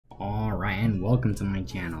Alright, and welcome to my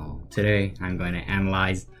channel. Today I'm going to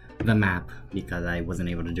analyze the map because I wasn't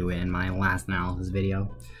able to do it in my last analysis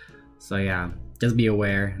video. So yeah, just be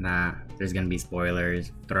aware that there's going to be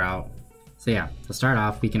spoilers throughout. So yeah, to start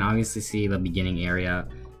off, we can obviously see the beginning area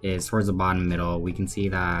is towards the bottom middle. We can see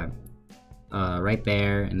that right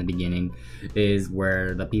there in the beginning is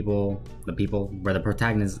where the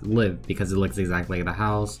protagonists live, because it looks exactly like the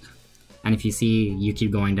house. And if you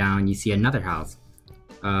keep going down, you see another house.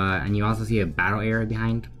 And you also see a battle area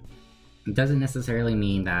behind. It doesn't necessarily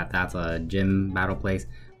mean that that's a gym battle place,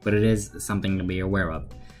 but it is something to be aware of.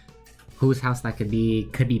 Whose house that could be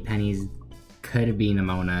Penny's, could be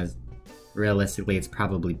Nemona's. Realistically, it's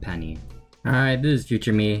probably Penny. Alright, this is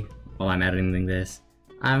future me while I'm editing this.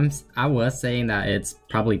 I was saying that it's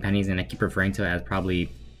probably Penny's, and I keep referring to it as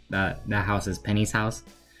probably that house is Penny's house.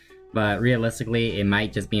 But realistically, it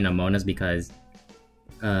might just be Nemona's, because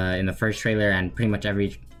in the first trailer and pretty much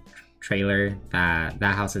every trailer that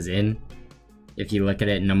house is in, if you look at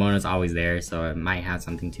it, Nemona's always there, so it might have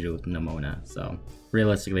something to do with Nemona. So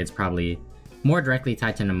realistically, it's probably more directly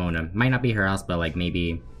tied to Nemona. Might not be her house, but like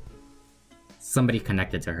maybe somebody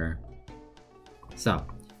connected to her. So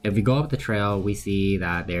if we go up the trail, we see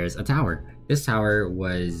that there's a tower. This tower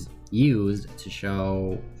was used to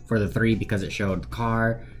show for the 3 because it showed the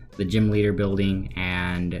car, the gym leader building,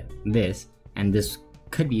 and this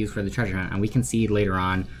could be used for the treasure hunt. And we can see later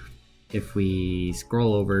on, if we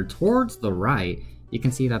scroll over towards the right, you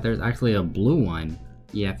can see that there's actually a blue one.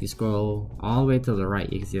 Yeah, if you scroll all the way to the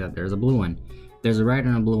right, you can see that there's a blue one. There's a red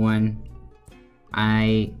and a blue one.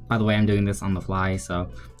 By the way, I'm doing this on the fly, so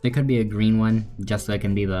there could be a green one, just so it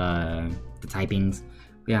can be the typings.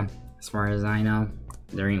 But yeah, as far as I know,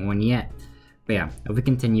 there ain't one yet. But yeah, if we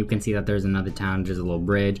continue, you can see that there's another town. There's a little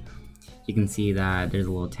bridge. You can see that there's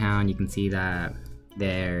a little town. You can see that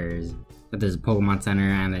there's a Pokemon Center,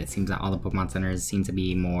 and it seems that all the Pokemon Centers seem to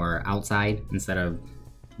be more outside instead of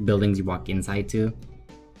buildings you walk inside to.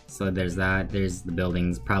 So there's that. There's the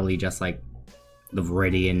buildings, probably just like the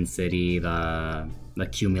Viridian City, the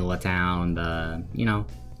Cumula Town,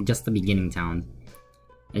 just the beginning town.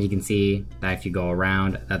 And you can see that if you go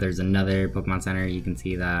around, that there's another Pokemon Center. You can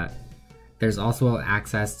see that there's also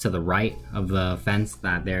access to the right of the fence,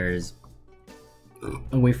 that there's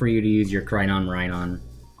a way for you to use your Rhydon.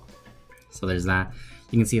 So there's that.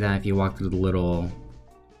 You can see that if you walk through the little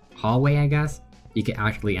hallway, I guess, you can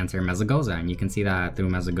actually enter Mesagoza. And you can see that through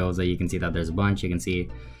Mesagoza, you can see that there's a bunch. You can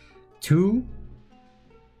see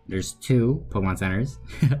there's two Pokemon Centers.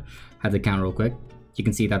 Had to count real quick. You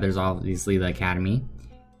can see that there's obviously the Academy.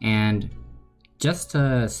 And just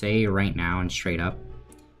to say right now and straight up,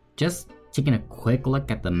 just taking a quick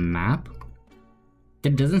look at the map,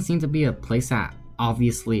 there doesn't seem to be a place that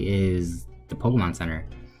obviously is the Pokemon Center.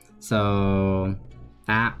 So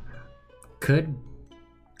that could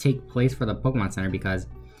take place for the Pokemon Center, because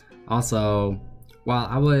also, while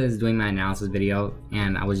I was doing my analysis video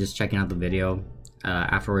and I was just checking out the video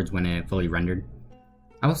afterwards when it fully rendered,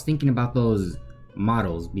 I was thinking about those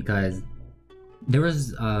models, because there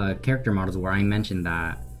was character models where I mentioned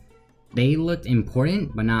that they looked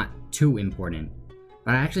important but not too important.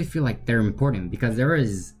 But I actually feel like they're important, because there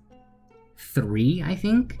is 3, I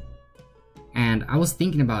think, and I was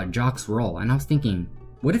thinking about Jock's role, and I was thinking,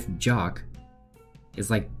 what if Jock is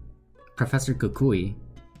like Professor Kukui?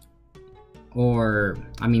 Or,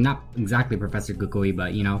 I mean, not exactly Professor Kukui,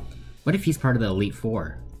 but what if he's part of the Elite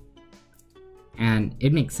Four? And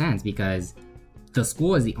it makes sense, because the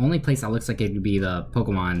school is the only place that looks like it could be the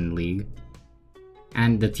Pokemon League,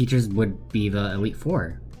 and the teachers would be the Elite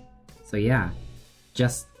Four. So yeah,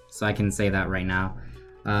 just so I can say that right now.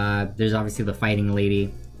 There's obviously the fighting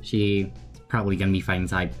lady. She's probably gonna be fighting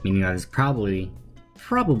type, meaning that there's probably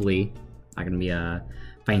not gonna be a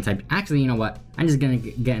fighting type. Actually, you know what? I'm just gonna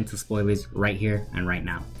get into spoilers right here and right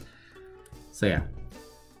now. So yeah,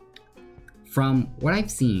 from what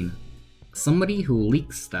I've seen, somebody who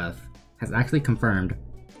leaks stuff has actually confirmed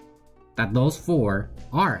that those 4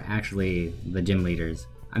 are actually the gym leaders.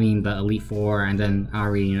 I mean, the Elite Four, and then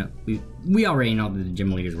we already know that the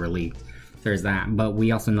gym leaders were leaked. There's that, but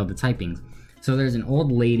we also know the typings. So there's an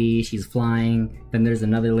old lady, she's flying, then there's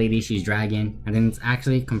another lady, she's dragon, and then it's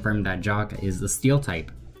actually confirmed that Jock is the steel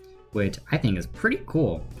type, which I think is pretty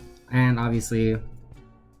cool. And obviously,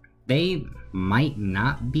 they might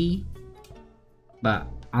not be, but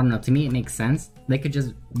I don't know, to me it makes sense. They could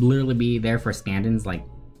just literally be there for stand-ins, like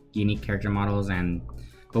unique character models,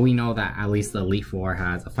 but we know that at least the Elite Four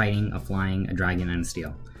has a fighting, a flying, a dragon, and a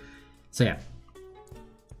steel. So yeah.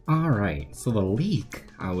 Alright, so the leak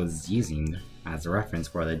I was using as a reference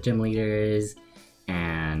for the gym leaders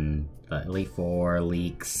and the Elite Four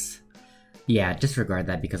leaks Yeah, disregard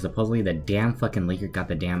that because supposedly the damn fucking leaker got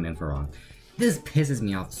the damn info wrong. This pisses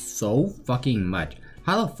me off so fucking much.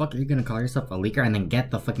 How the fuck are you gonna call yourself a leaker and then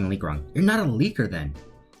get the fucking leak wrong? You're not a leaker then.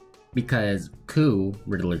 Because Koo,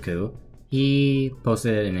 Riddler Koo, he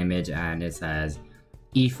posted an image and it says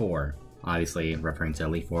E4, obviously referring to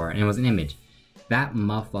Elite 4, and it was an image. That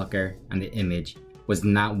motherfucker and the image was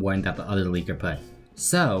not one that the other leaker put.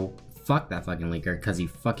 So, fuck that fucking leaker, cause he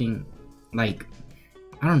fucking, like,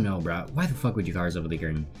 I don't know, bro. Why the fuck would you call yourself a leaker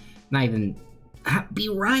and not even be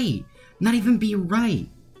right? Not even be right.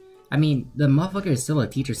 I mean, the motherfucker is still a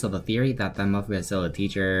teacher, so the theory that that motherfucker is still a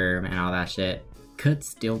teacher and all that shit could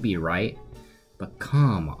still be right. But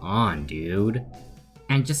come on, dude.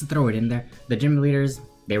 And just to throw it in there, the gym leaders,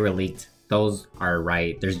 they were leaked. Those are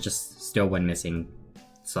right. There's just still one missing.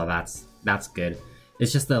 So that's good.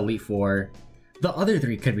 It's just the Elite 4. The other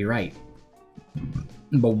 3 could be right.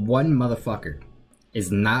 But one motherfucker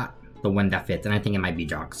is not the one that fits, and I think it might be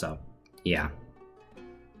Jock, so yeah.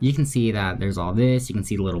 You can see that there's all this, you can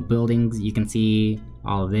see the little buildings, you can see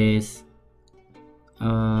all of this.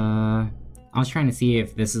 I was trying to see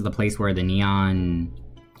if this is the place where the neon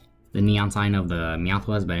sign of the Meowth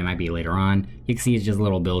was, but it might be later on. You can see it's just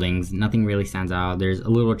little buildings, nothing really stands out. There's a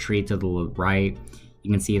little tree to the right.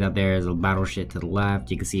 You can see that there's a battle shit to the left.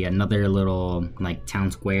 You can see another little, like, town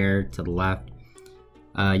square to the left.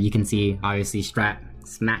 You can see, obviously,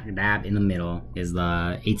 smack dab in the middle is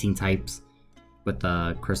the 18 types with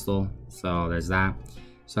the crystal. So there's that.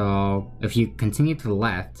 So if you continue to the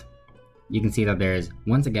left, you can see that there's,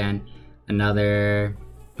 once again, another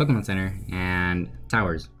Pokemon Center and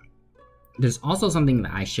towers. There's also something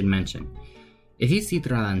that I should mention. If you see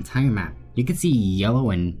throughout the entire map, you can see yellow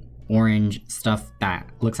and orange stuff that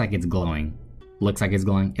looks like it's glowing.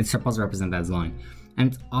 It's supposed to represent that it's glowing.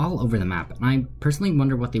 And it's all over the map. And I personally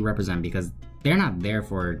wonder what they represent because they're not there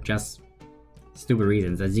for just stupid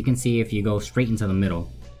reasons. As you can see, if you go straight into the middle,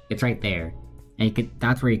 it's right there. And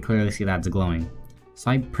that's where you clearly see that it's glowing. So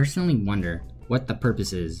I personally wonder what the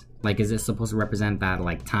purpose is. Like, is it supposed to represent that,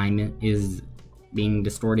 like, time is being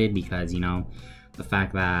distorted? Because, you know, the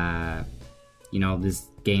fact that, you know, this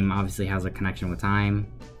game obviously has a connection with time.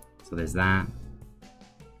 So there's that.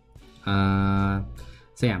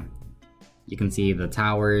 So yeah. You can see the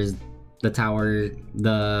towers,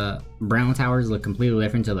 the brown towers look completely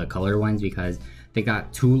different to the colored ones because they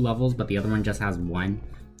got 2 levels, but the other one just has 1.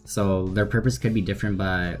 So their purpose could be different,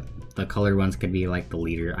 but the colored ones could be like the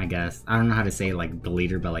leader, I guess. I don't know how to say like the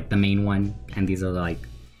leader, but like the main one. And these are like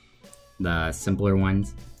the simpler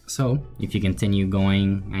ones. So if you continue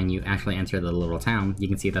going and you actually enter the little town, you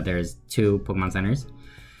can see that there's 2 Pokemon centers.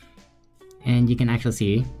 And you can actually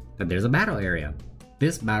see that there's a battle area.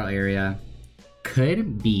 This battle area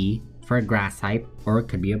could be for a grass type or it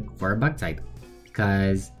could be for a bug type,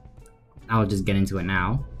 because I'll just get into it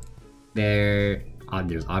now. There's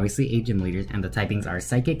obviously 8 gym leaders and the typings are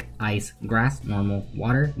psychic, ice, grass, normal,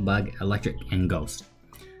 water, bug, electric, and ghost.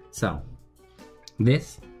 So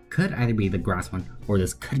this could either be the grass one or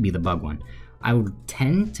this could be the bug one. I would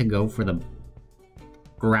tend to go for the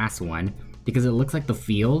grass one because it looks like the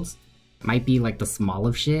fields might be like the small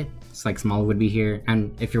of shit. It's like small would be here.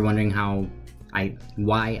 And if you're wondering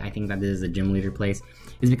why I think that this is a gym leader place,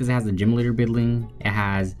 is because it has the gym leader building, it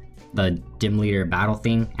has the gym leader battle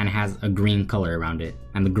thing, and it has a green color around it.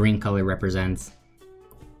 And the green color represents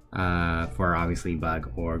for obviously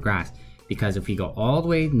bug or grass. Because if we go all the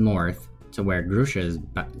way north to where Grusha's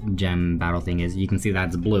gem battle thing is, you can see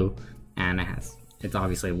that's blue, and it's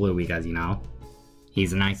obviously blue because, you know,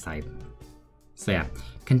 he's an ice type. So yeah,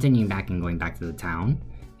 continuing back and going back to the town.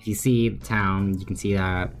 If you see the town, you can see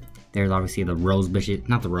that there's obviously the rose bushes,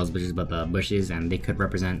 not the rose bushes, but the bushes, and they could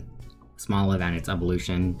represent Smoliv and its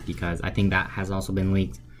evolution, because I think that has also been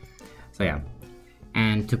leaked. So yeah.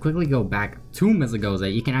 And to quickly go back to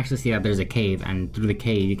Mizagoza, you can actually see that there's a cave, and through the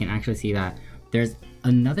cave you can actually see that there's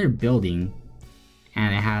another building,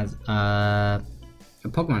 and it has a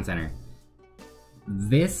Pokemon Center.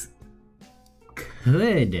 This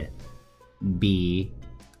could be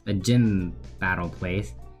a gym battle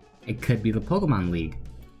place. It could be the Pokemon League,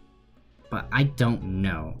 but I don't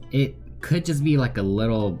know. It could just be like a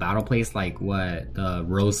little battle place like what the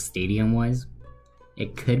Rose Stadium was.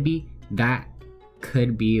 It could be. That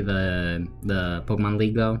could be the Pokemon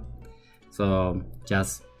League though. So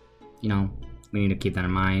just, you know, we need to keep that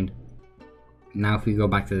in mind. Now if we go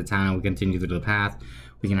back to the town and we continue through the path,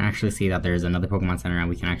 we can actually see that there's another Pokemon Center, and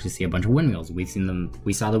we can actually see a bunch of windmills. We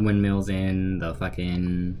saw the windmills in the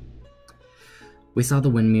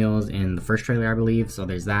first trailer, I believe. So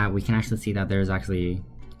there's that. We can actually see that there's actually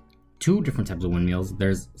two different types of windmills.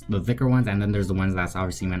 There's the thicker ones, and then there's the ones that's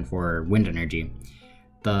obviously meant for wind energy.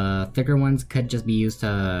 The thicker ones could just be used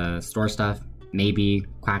to store stuff. Maybe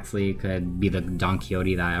Quaxley could be the Don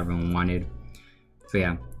Quixote that everyone wanted. So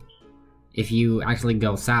yeah, if you actually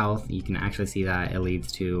go south, you can actually see that it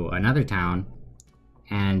leads to another town.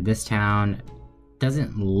 And this town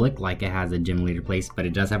doesn't look like it has a gym leader place, but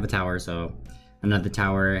it does have a tower, so another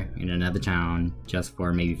tower in another town just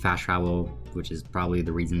for maybe fast travel, which is probably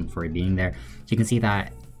the reason for it being there. So you can see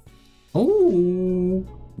that. Oh,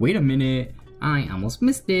 wait a minute. I almost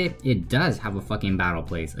missed it. It does have a fucking battle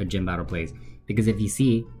place, a gym battle place. Because if you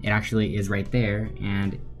see, it actually is right there,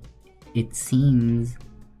 and it seems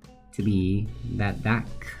to be that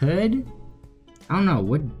could, I don't know,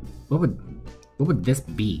 what would this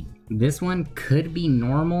be? This one could be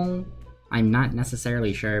normal. I'm not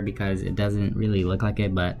necessarily sure because it doesn't really look like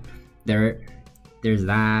it, but there's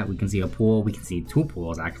that. We can see a pool. We can see two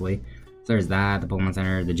pools actually. So there's that, the Pokemon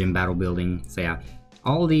Center, the gym battle building. So yeah,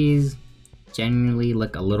 all these genuinely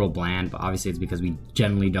look a little bland, but obviously it's because we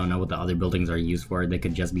generally don't know what the other buildings are used for. They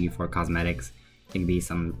could just be for cosmetics. They could be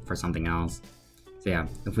for something else. So yeah,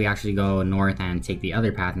 if we actually go north and take the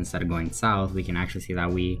other path instead of going south, we can actually see that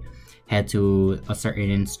we head to a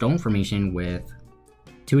certain stone formation with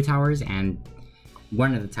two towers, and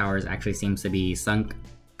one of the towers actually seems to be sunk.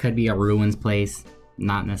 Could be a ruins place,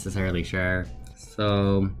 not necessarily sure.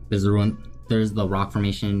 So there's the rock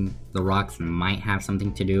formation. The rocks might have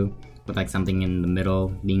something to do with like something in the middle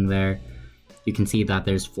being there. You can see that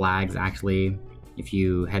there's flags actually if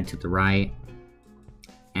you head to the right,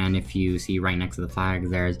 and if you see right next to the flags,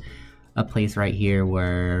 there's a place right here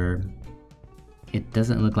where it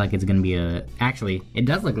doesn't look like it's gonna be actually it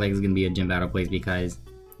does look like it's gonna be a gym battle place, because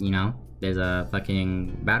you know, there's a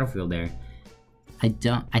fucking battlefield there. I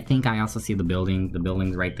think I also see the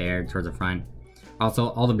building's right there towards the front. Also,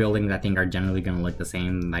 all the buildings I think are generally gonna look the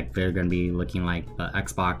same. Like they're gonna be looking like the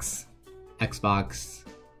Xbox,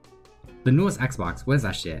 the newest Xbox. What is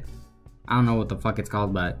that shit? I don't know what the fuck it's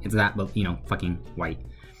called, but it's that, but you know, fucking white.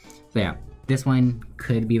 So yeah, this one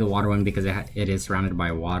could be the water one because it is surrounded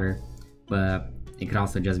by water, but it could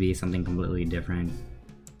also just be something completely different.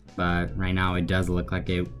 But right now it does look like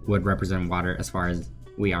it would represent water as far as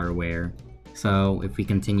we are aware. So if we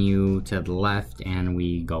continue to the left and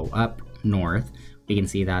we go up north, we can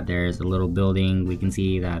see that there's a little building. We can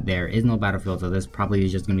see that there is no battlefield, so this probably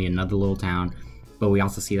is just going to be another little town. But we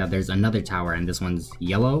also see that there's another tower, and this one's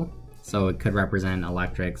yellow, so it could represent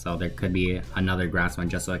electric. So there could be another grass one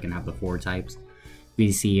just so I can have the 4 types.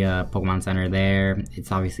 We see a Pokemon Center there.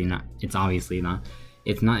 It's obviously not.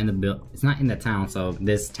 It's not in the town, so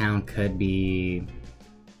this town could be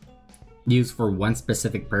used for one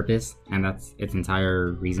specific purpose, and that's its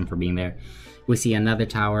entire reason for being there. We see another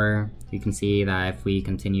tower. You can see that if we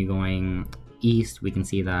continue going east, we can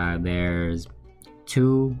see that there's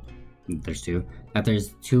two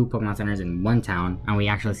Pokemon Centers in one town, and we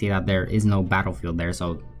actually see that there is no battlefield there,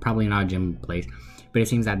 so probably not a gym place. But it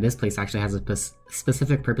seems that this place actually has a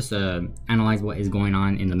specific purpose to analyze what is going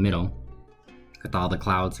on in the middle with all the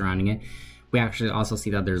clouds surrounding it. We actually also see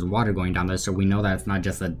that there's water going down there, so we know that it's not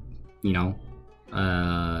just a, you know,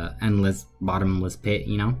 endless, bottomless pit,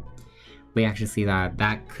 you know? We actually see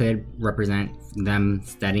that could represent them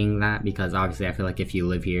studying that, because obviously I feel like if you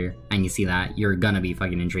live here and you see that, you're gonna be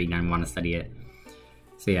fucking intrigued and want to study it.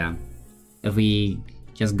 So yeah, if we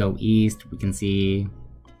just go east, we can see,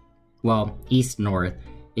 well, east-north.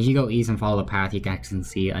 If you go east and follow the path, you can actually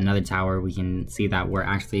see another tower. We can see that we're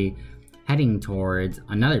actually heading towards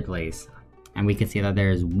another place, and we can see that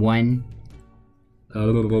there's one. We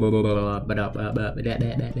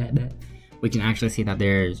can actually see that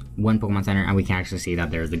there's one Pokemon Center, and we can actually see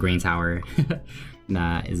that there's the green tower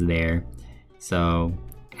that is there. So,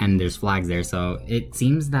 and there's flags there, so it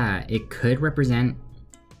seems that it could represent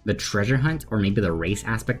the treasure hunt or maybe the race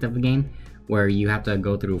aspect of the game, where you have to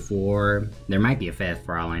go through 4, there might be a 5th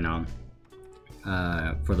for all I know,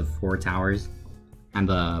 for the 4 towers, and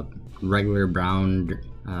the regular brown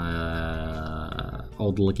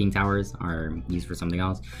old looking towers are used for something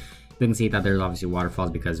else. You can see that there's obviously waterfalls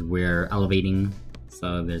because we're elevating,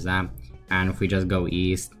 so there's that. And if we just go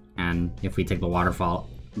east, and if we take the waterfall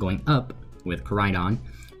going up with Koraidon,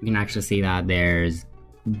 you can actually see that there's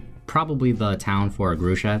probably the town for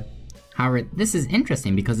Grusha. However, this is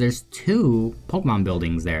interesting because there's 2 Pokemon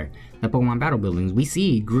buildings there, the Pokemon battle buildings. We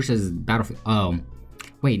see Grusha's battlefield. Oh,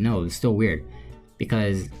 wait, no, it's still weird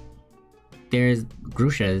because there's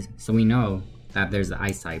Grusha's, so we know that there's the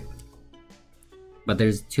ice type. But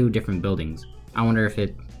there's 2 different buildings. I wonder if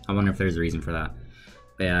there's a reason for that.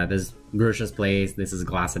 But yeah, there's Grusha's place, this is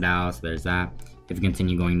Glacedow, so there's that. If you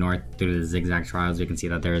continue going north through the zigzag trials, you can see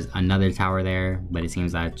that there's another tower there, but it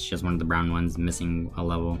seems that it's just one of the brown ones missing a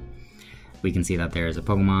level. We can see that there's a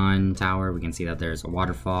Pokemon tower, we can see that there's a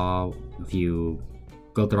waterfall. If you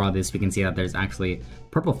go through all this, we can see that there's actually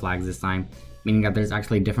purple flags this time, meaning that there's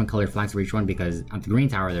actually different colored flags for each one, because at the green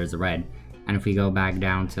tower there's a red. And if we go back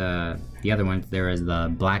down to the other ones, there is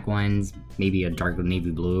the black ones, maybe a dark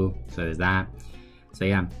navy blue, so there's that. So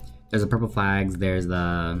yeah, there's the purple flags, there's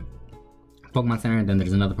the Pokemon Center, then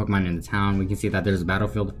there's another Pokemon in the town. We can see that there's a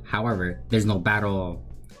battlefield. However, there's no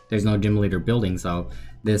gym leader building, so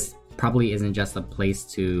this probably isn't just a place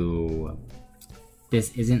to...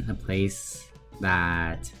 This isn't a place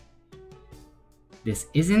that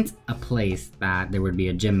there would be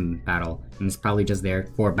a gym battle, and it's probably just there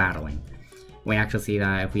for battling. We actually see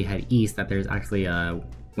that if we head east, that there's actually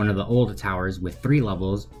one of the old towers with 3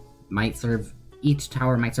 levels. Each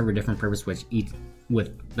tower might serve a different purpose,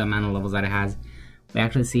 with the amount of levels that it has. We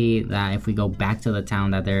actually see that if we go back to the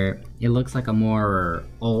town, that it looks like a more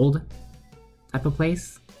old type of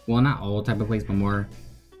place. Well, not old type of place, but more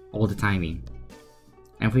old-timey.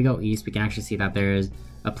 And if we go east, we can actually see that there's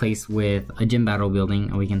a place with a gym battle building,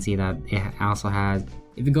 and we can see that it also has...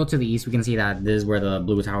 If we go to the east, we can see that this is where the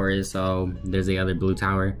blue tower is, so there's the other blue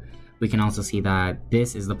tower. We can also see that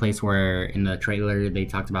this is the place where in the trailer they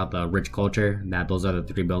talked about the rich culture, that those are the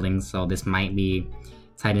 3 buildings, so this might be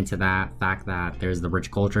tied into that fact that there's the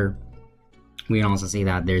rich culture. We can also see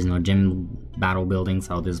that there's no gym battle building,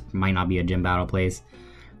 so this might not be a gym battle place.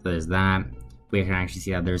 So there's that. We can actually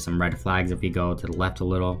see that there's some red flags if we go to the left a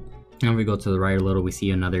little. And if we go to the right a little, we see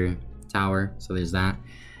another tower, so there's that.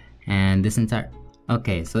 And this entire...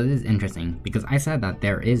 Okay, so this is interesting, because I said that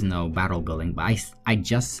there is no battle building, but I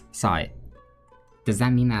just saw it. Does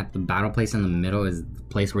that mean that the battle place in the middle is the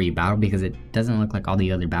place where you battle? Because it doesn't look like all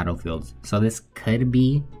the other battlefields. So this could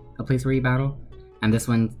be a place where you battle. And this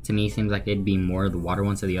one, to me, seems like it'd be more the water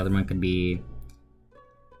one, so the other one could be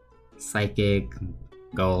Psychic,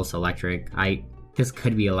 Ghost, Electric. This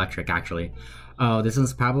could be Electric, actually. Oh, this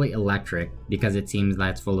one's probably Electric, because it seems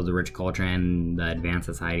that it's full of the rich culture and the advanced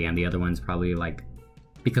society, and the other one's probably like...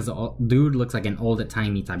 Because the dude looks like an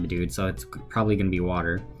old-timey type of dude, so it's probably gonna be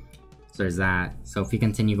water. So there's that. So if we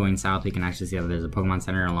continue going south, we can actually see that there's a Pokemon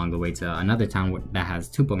Center along the way to another town that has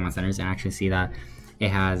 2 Pokemon Centers, and actually see that it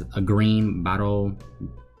has a green battle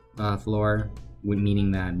floor,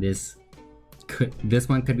 meaning that this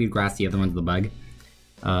one could be grass, the other one's the bug.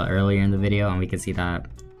 Earlier in the video, and we can see that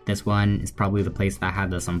this one is probably the place that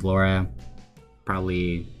had the Sunflora,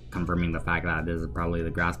 probably confirming the fact that this is probably the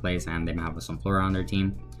grass place and they have a Sunflora on their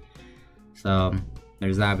team. So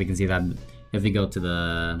there's that. We can see that if we go to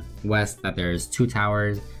the west, that there's 2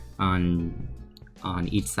 towers on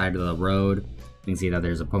each side of the road. We can see that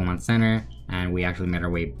there's a Pokemon Center, and we actually made our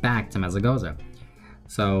way back to Mesagoza.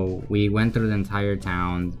 So we went through the entire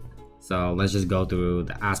town, so let's just go through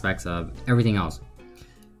the aspects of everything else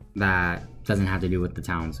that doesn't have to do with the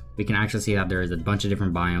towns. We can actually see that there is a bunch of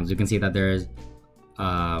different biomes. You can see that there's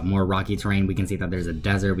more rocky terrain. We can see that there's a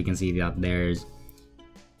desert. We can see that there's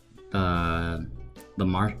not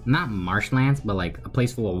marshlands, but like a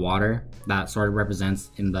place full of water that sort of represents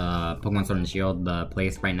in the Pokemon Sword and Shield, the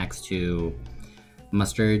place right next to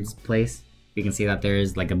Mustard's place. We can see that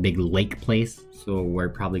there's like a big lake place, so we're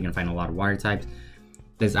probably gonna find a lot of water types.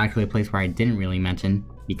 There's actually a place where I didn't really mention,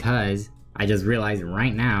 because I just realized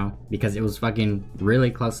right now, because it was fucking really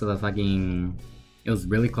close to the fucking... It was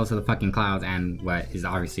really close to the fucking clouds, and what is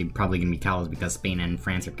obviously probably gonna be Kalos, because Spain and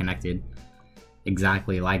France are connected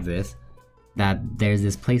exactly like this. That there's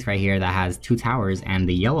this place right here that has 2 towers and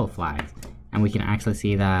the yellow flags, and we can actually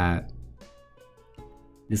see that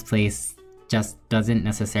this place just doesn't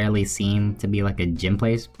necessarily seem to be like a gym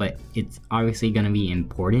place, but it's obviously gonna be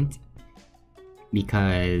important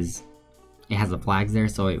because it has the flags there,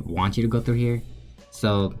 so it wants you to go through here.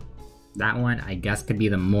 So that one, I guess, could be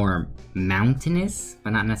the more mountainous, but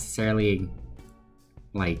not necessarily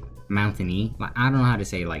like mountainy. Like, I don't know how to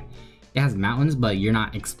say, like, it has mountains, but you're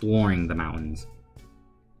not exploring the mountains.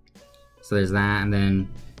 So there's that, and then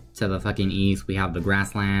to the fucking east, we have the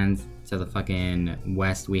grasslands. To the fucking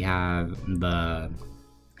west, we have the...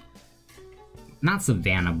 not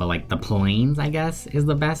savanna, but like the plains, I guess, is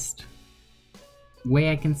the best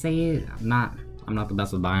way I can say it. I'm not the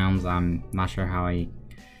best with biomes. I'm not sure how I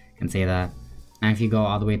can say that. And if you go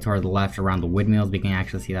all the way toward the left around the windmills, we can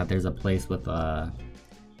actually see that there's a place with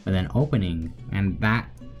an opening, and that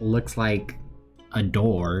looks like a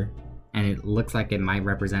door, and it looks like it might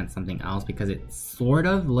represent something else because it sort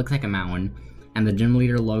of looks like a mountain. And the gym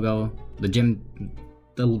leader logo,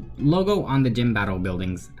 the logo on the gym battle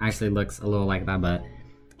buildings actually looks a little like that, but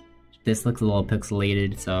This looks a little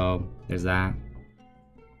pixelated, so there's that.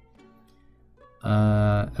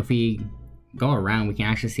 If we go around, we can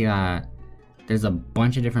actually see that there's a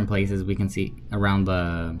bunch of different places we can see around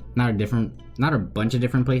the, not a bunch of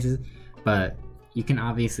different places, but you can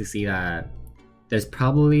obviously see that there's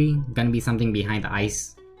probably gonna be something behind the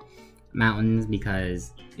ice mountains,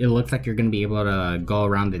 because it looks like you're gonna be able to go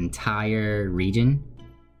around the entire region.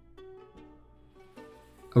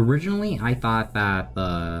 Originally, I thought that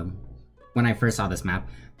when I first saw this map,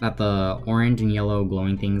 that the orange and yellow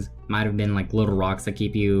glowing things might have been like little rocks that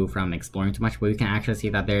keep you from exploring too much, but we can actually see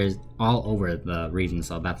that there's all over the region,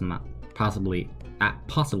 so that's not possibly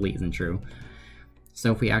isn't true.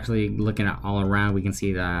 So if we actually looking at all around, we can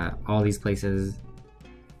see that all these places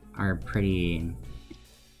are pretty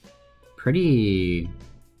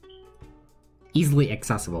easily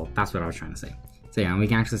accessible. That's what I was trying to say. So yeah, and we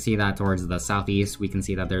can actually see that towards the southeast, we can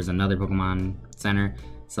see that there's another Pokemon Center.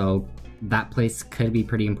 So that place could be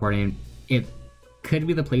pretty important. It could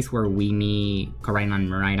be the place where we meet Koraidon and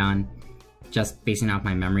Miraidon. Just basing off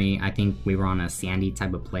my memory, I think we were on a sandy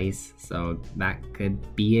type of place, so that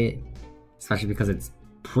could be it. Especially because it's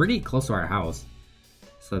pretty close to our house.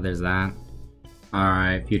 So there's that.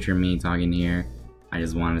 Alright, future me talking here. I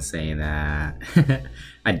just want to say that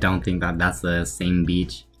I don't think that that's the same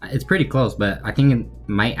beach. It's pretty close, but I think it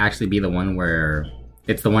might actually be the one where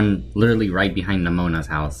it's the one literally right behind Nemona's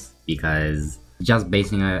house, because just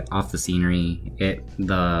basing it off the scenery,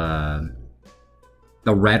 the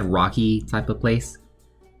red rocky type of place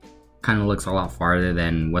kind of looks a lot farther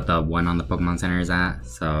than what the one on the Pokemon Center is at.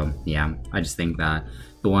 So yeah, I just think that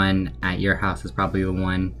the one at your house is probably the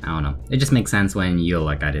one. I don't know. It just makes sense when you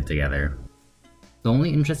look at it together. The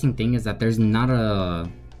only interesting thing is that there's not a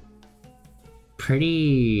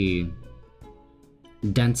pretty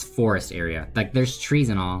dense forest area. Like, there's trees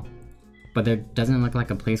and all, but there doesn't look like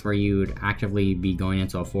a place where you'd actively be going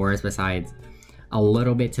into a forest, besides a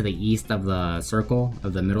little bit to the east of the circle,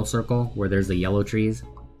 of the middle circle, where there's the yellow trees.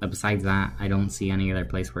 But besides that, I don't see any other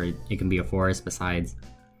place where it can be a forest besides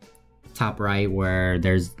top right, where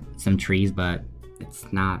there's some trees, but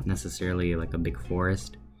it's not necessarily like a big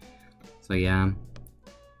forest. So yeah,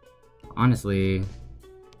 honestly,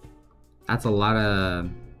 that's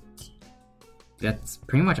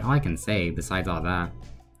pretty much all I can say besides all that.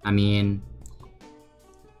 I mean,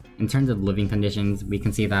 in terms of living conditions, we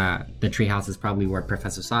can see that the treehouse is probably where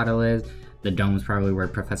Professor Sato lives. The dome is probably where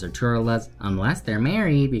Professor Turo lives, unless they're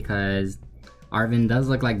married, because Arvin does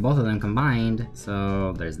look like both of them combined,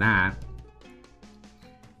 so there's that.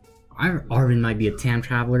 Arvin might be a time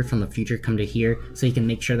traveler from the future come to here, so he can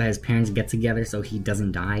make sure that his parents get together so he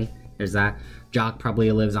doesn't die. There's that. Jock probably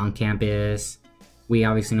lives on campus. We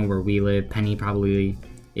obviously know where we live. Penny probably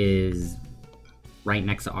is right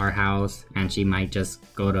next to our house, and she might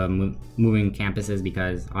just go to moving campuses,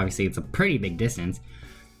 because obviously it's a pretty big distance.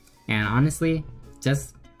 And honestly,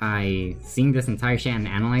 just by seeing this entire shit and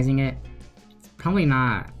analyzing it, it's probably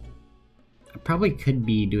not... I probably could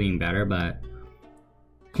be doing better, but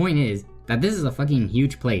point is that this is a fucking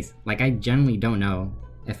huge place. Like, I generally don't know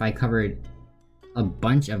if I covered a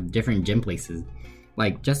bunch of different gym places.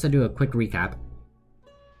 Like, just to do a quick recap,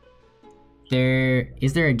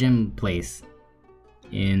 is there a gym place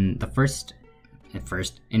in the first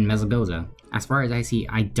in Mesogoza? As far as I see,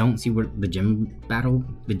 I don't see what the gym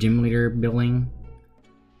leader building,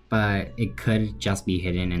 but it could just be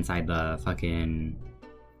hidden inside the fucking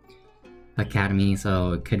academy,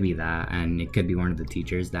 so it could be that, and it could be one of the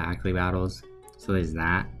teachers that actually battles. So there's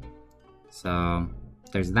that. So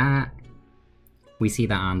there's that. We see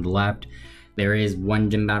that on the left, there is one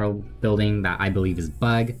gym battle building that I believe is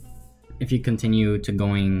bug. If you continue to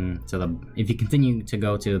go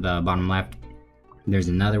to the bottom left, there's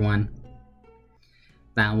another one.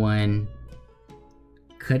 That one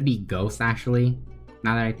could be ghost, actually,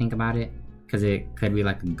 now that I think about it, because it could be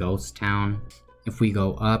like a ghost town. If we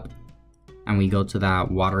go up and we go to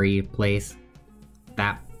that watery place,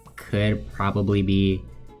 that could probably be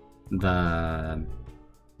the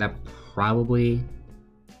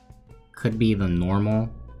normal.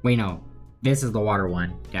 Wait, no, this is the water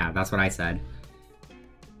one. Yeah, that's what I said.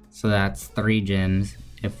 So that's 3 gyms.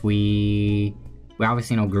 If we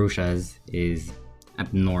obviously know Grusha's is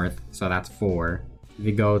up north, so that's 4. If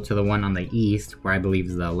you go to the one on the east, where I believe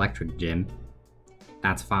is the electric gym,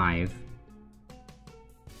 that's 5.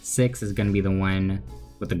 6 is going to be the one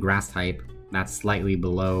with the grass type. That's slightly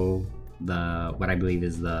below what I believe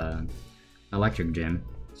is the electric gym.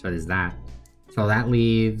 So there's that. So that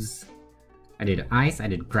leaves... I did ice, I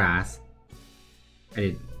did grass.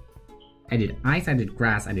 I did ice, I did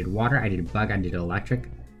grass, I did water, I did bug, I did electric.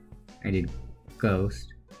 I did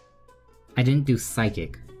ghost. I didn't do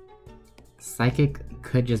Psychic. Psychic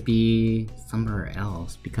could just be somewhere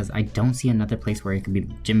else because I don't see another place where it could be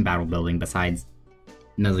the gym battle building besides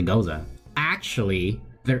Mezagoza. Actually,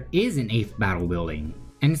 there is an 8th battle building,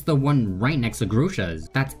 and it's the one right next to Grusha's.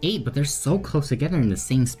 That's 8, but they're so close together in the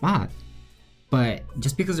same spot. But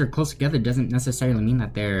just because they're close together doesn't necessarily mean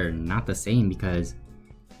that they're not the same, because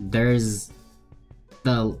there's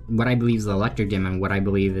what I believe is the electric gym and what I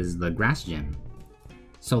believe is the grass gym.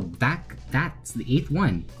 So that's the 8th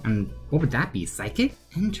one. And what would that be? Psychic?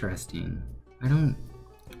 Interesting. I don't...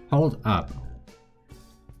 Hold up.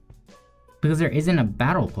 Because there isn't a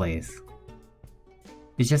battle place.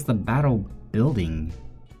 It's just the battle building.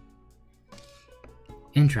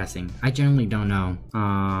 Interesting. I generally don't know.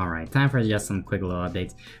 Alright, time for just some quick little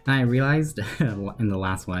updates. Now I realized in the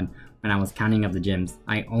last one, when I was counting up the gyms,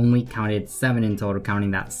 I only counted 7 in total, counting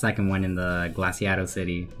that second one in the Glaciado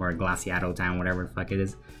City, or Glaciado Town, whatever the fuck it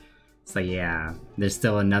is. So yeah, there's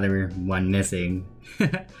still another one missing.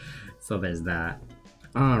 So there's that.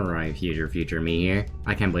 Alright, future me here.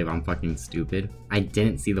 I can't believe I'm fucking stupid. I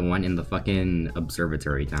didn't see the one in the fucking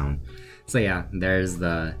Observatory Town. So yeah, there's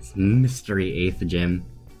the mystery 8th gym,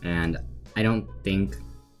 and I don't think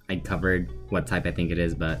I covered what type I think it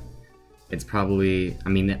is, but it's probably, I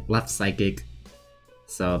mean, it left Psychic,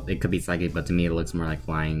 so it could be Psychic, but to me it looks more like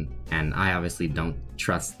Flying, and I obviously don't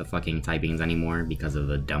trust the fucking typings anymore because of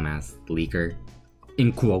the dumbass leaker,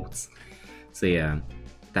 in quotes. So yeah,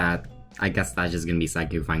 I guess that's just gonna be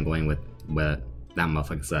Psychic if I'm going with what that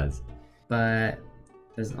motherfucker says. But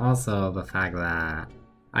there's also the fact that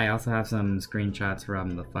I also have some screenshots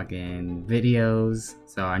from the fucking videos,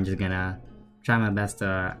 so I'm just gonna try my best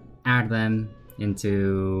to add them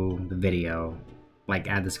into the video, like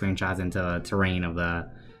add the screenshots into the terrain of the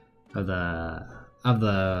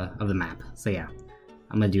map. So yeah,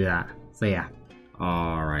 I'm gonna do that. So yeah.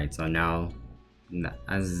 Alright, so now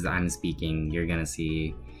as I'm speaking, you're gonna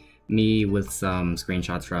see me with some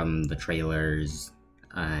screenshots from the trailers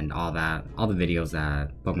and all the videos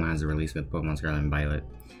that Pokemon has released with Pokemon Scarlet and Violet,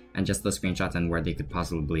 and just the screenshots and where they could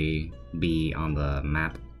possibly be on the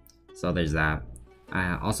map. So there's that.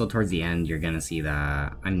 Also towards the end, you're gonna see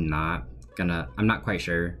that I'm not quite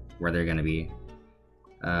sure where they're gonna be,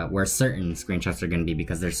 where certain screenshots are gonna be,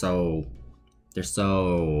 because they're so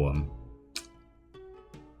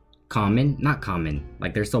not common,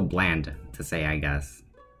 like they're so bland to say, I guess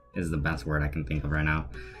is the best word I can think of right now.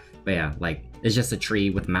 But yeah, like it's just a tree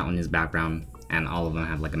with mountainous background, and all of them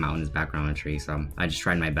have like a mountainous background and a tree. So I just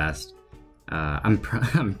tried my best.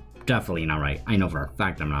 I'm definitely not right. I know for a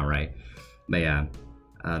fact I'm not right. But yeah,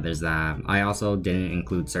 there's that. I also didn't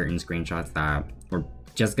include certain screenshots that were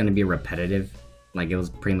just gonna be repetitive. Like it was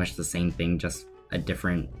pretty much the same thing, just a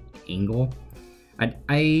different angle.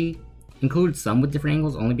 I included some with different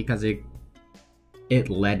angles only because it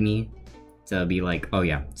led me to be like, oh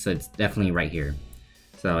yeah, so it's definitely right here.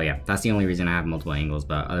 So yeah, that's the only reason I have multiple angles,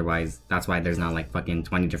 but otherwise, that's why there's not like fucking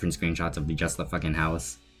 20 different screenshots of just the fucking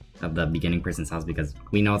house, of the beginning person's house, because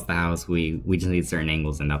we know it's the house, we just need certain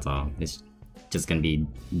angles and that's all. It's just gonna be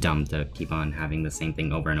dumb to keep on having the same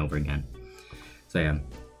thing over and over again. So yeah,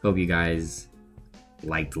 hope you guys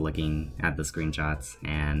liked looking at the screenshots,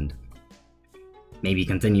 and maybe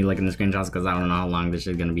continue looking at the screenshots, because I don't know how long this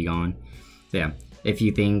is gonna be going. So yeah, if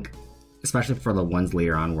you think, especially for the ones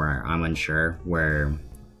later on where I'm unsure, where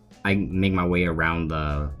I make my way around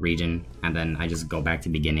the region and then I just go back to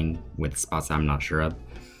beginning with spots I'm not sure of,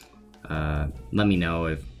 let me know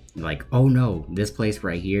if like, oh no, this place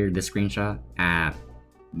right here, this screenshot at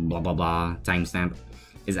blah blah blah timestamp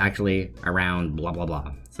is actually around blah blah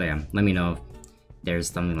blah. So yeah, let me know if there's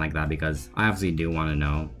something like that, because I obviously do want to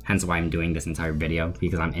know, hence why I'm doing this entire video,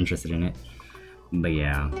 because I'm interested in it. But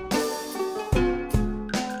yeah.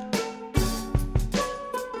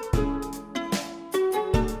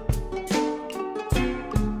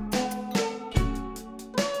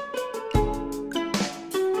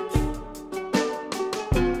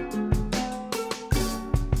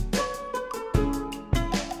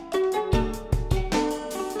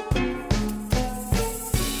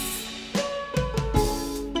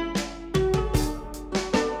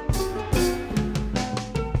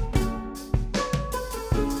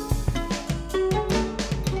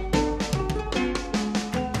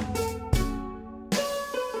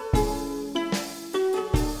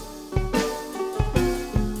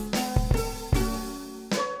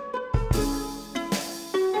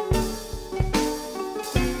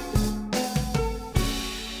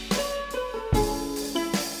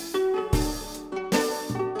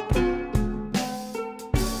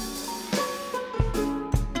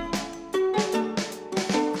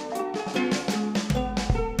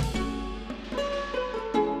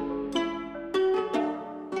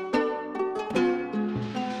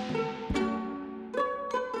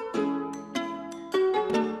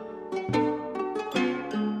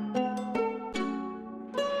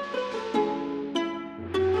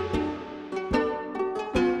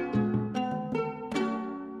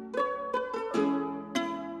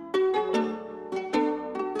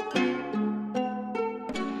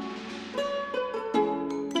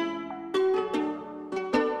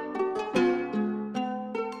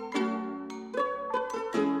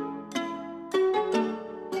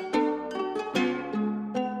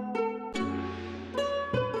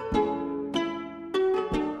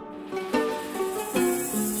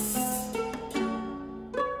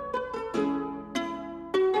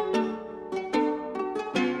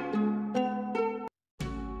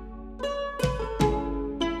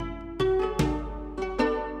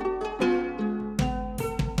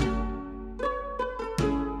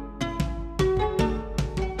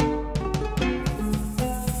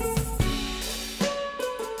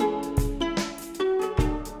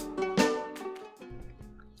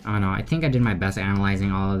 I don't know, I think I did my best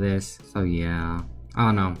analyzing all of this, so yeah. I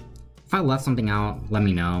don't know. If I left something out, let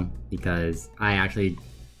me know, because I actually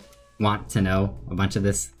want to know a bunch of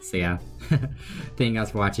this, so yeah. Thank you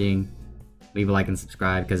guys for watching. Leave a like and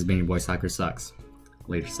subscribe, because being your boy Sucker sucks.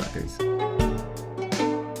 Later, suckers.